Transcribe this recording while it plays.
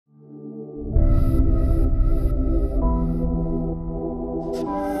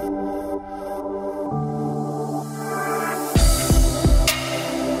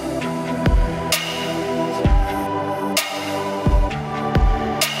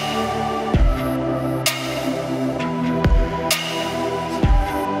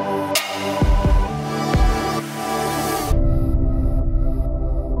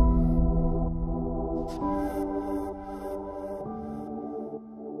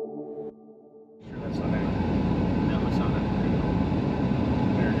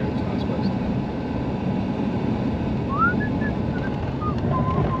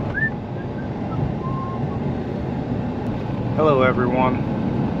everyone.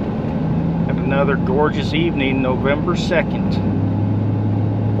 And another gorgeous evening, November 2nd.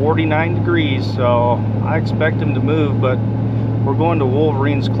 49 degrees, so I expect them to move, but we're going to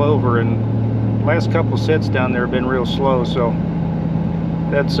Wolverine's clover, and the last couple sets down there have been real slow, so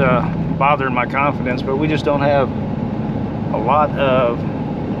that's bothering my confidence. But we just don't have a lot of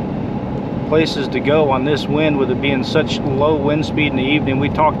places to go on this wind, with it being such low wind speed in the evening. We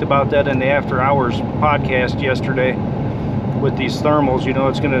talked about that in the after hours podcast yesterday with these thermals. You know,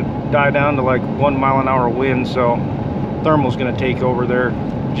 it's going to die down to like 1 mile an hour wind, so thermal's going to take over there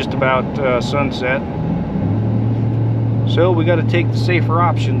just about sunset. So we got to take the safer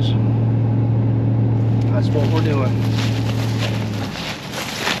options. That's what we're doing.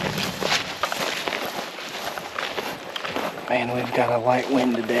 Man, we've got a light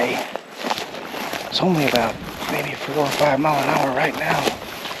wind today. It's only about maybe 4 or 5 miles an hour right now.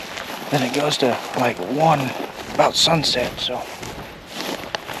 Then it goes to like 1 about sunset, so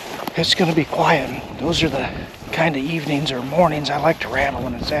it's going to be quiet. Those are the kind of evenings or mornings I like to rattle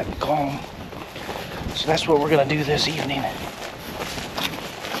when it's that calm. So that's what we're going to do this evening.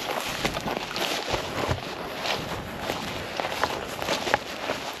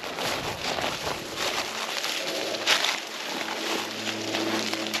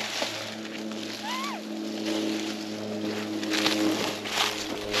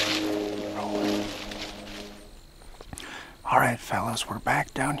 Alright fellas, we're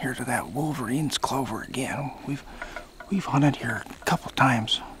back down here to that Wolverine's clover again. We've hunted here a couple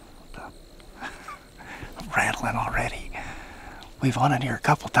times. I'm rattling already. We've hunted here a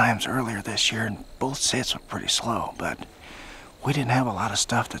couple times earlier this year, and both sets were pretty slow, but we didn't have a lot of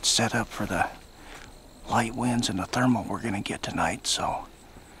stuff that's set up for the light winds and the thermal we're going to get tonight, so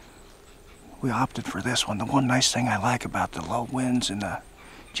we opted for this one. The one nice thing I like about the low winds and the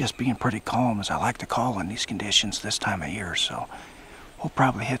just being pretty calm is I like to call in these conditions this time of year, so we'll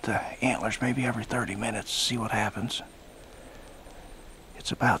probably hit the antlers maybe every 30 minutes, see what happens.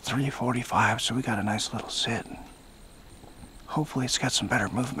 It's about 3:45, so we got a nice little sit. Hopefully it's got some better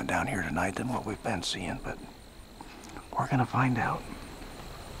movement down here tonight than what we've been seeing, but we're gonna find out.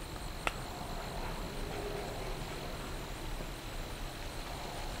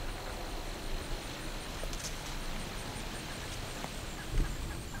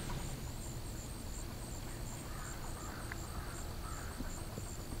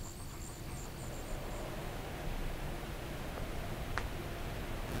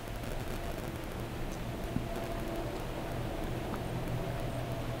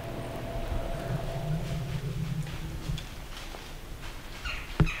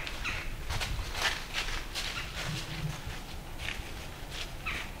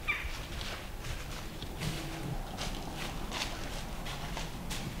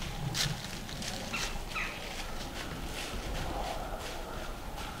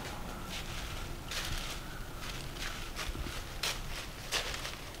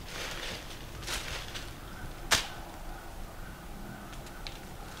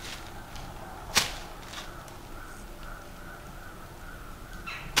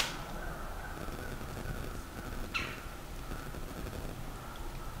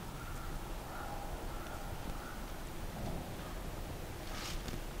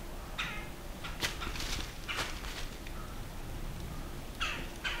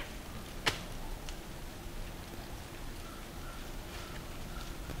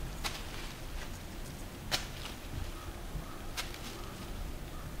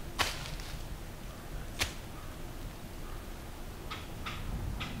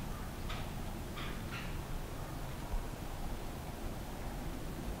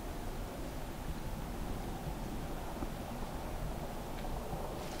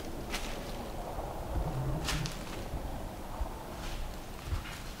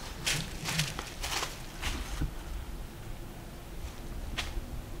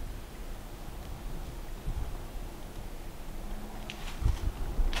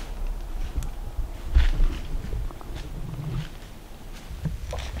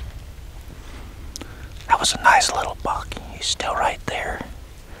 Was a nice little buck. He's still right there.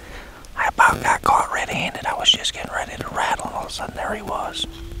 I about got caught red-handed. I was just getting ready to rattle, and all of a sudden there he was.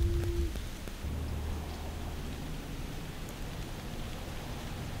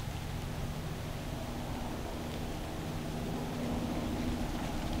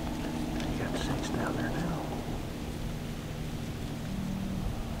 You got 6 down there now.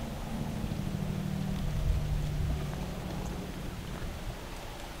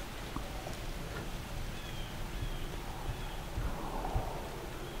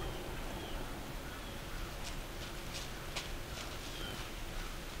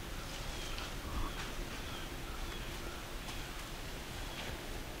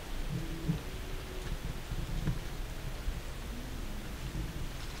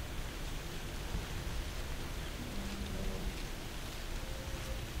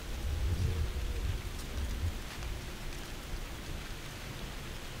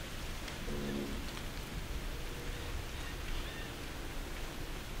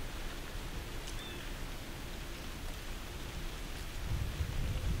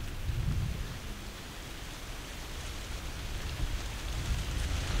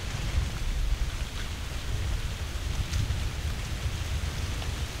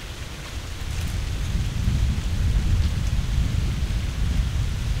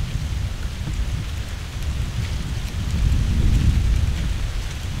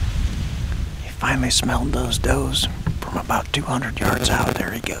 finally smelled those does from about 200 yards out.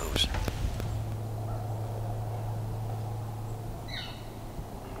 There he goes.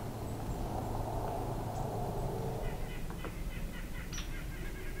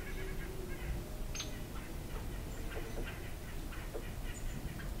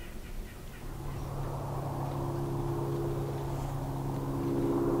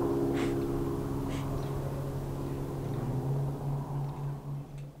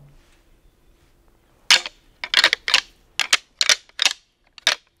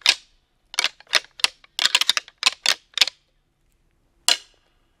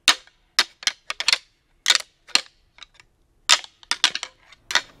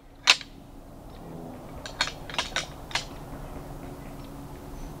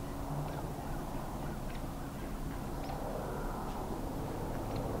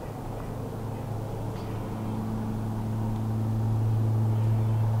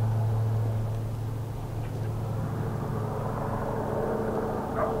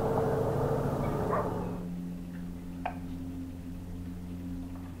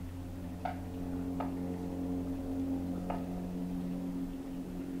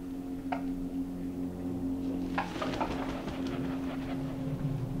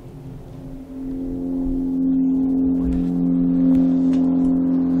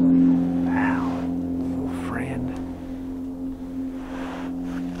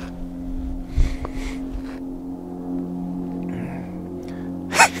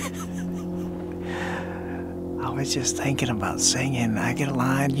 I was just thinking about singing. I get a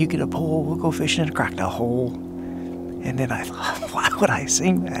line, you get a pole, we'll go fishing in a crocodile hole. And then I thought, why would I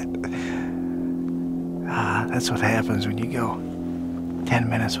sing that? That's what happens when you go 10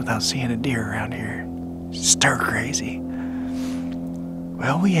 minutes without seeing a deer around here. Stir crazy.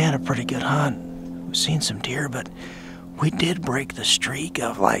 Well, we had a pretty good hunt. We've seen some deer, but we did break the streak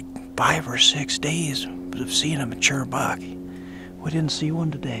of like 5 or 6 days of seeing a mature buck. We didn't see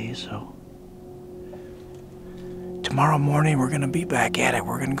one today, so tomorrow morning we're gonna be back at it.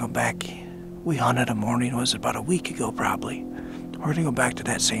 We're gonna go back. We hunted a morning, it was about a week ago probably. We're gonna go back to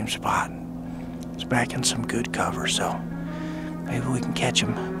that same spot. It's back in some good cover, so maybe we can catch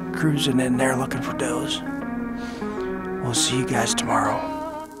them cruising in there looking for does. We'll see you guys tomorrow.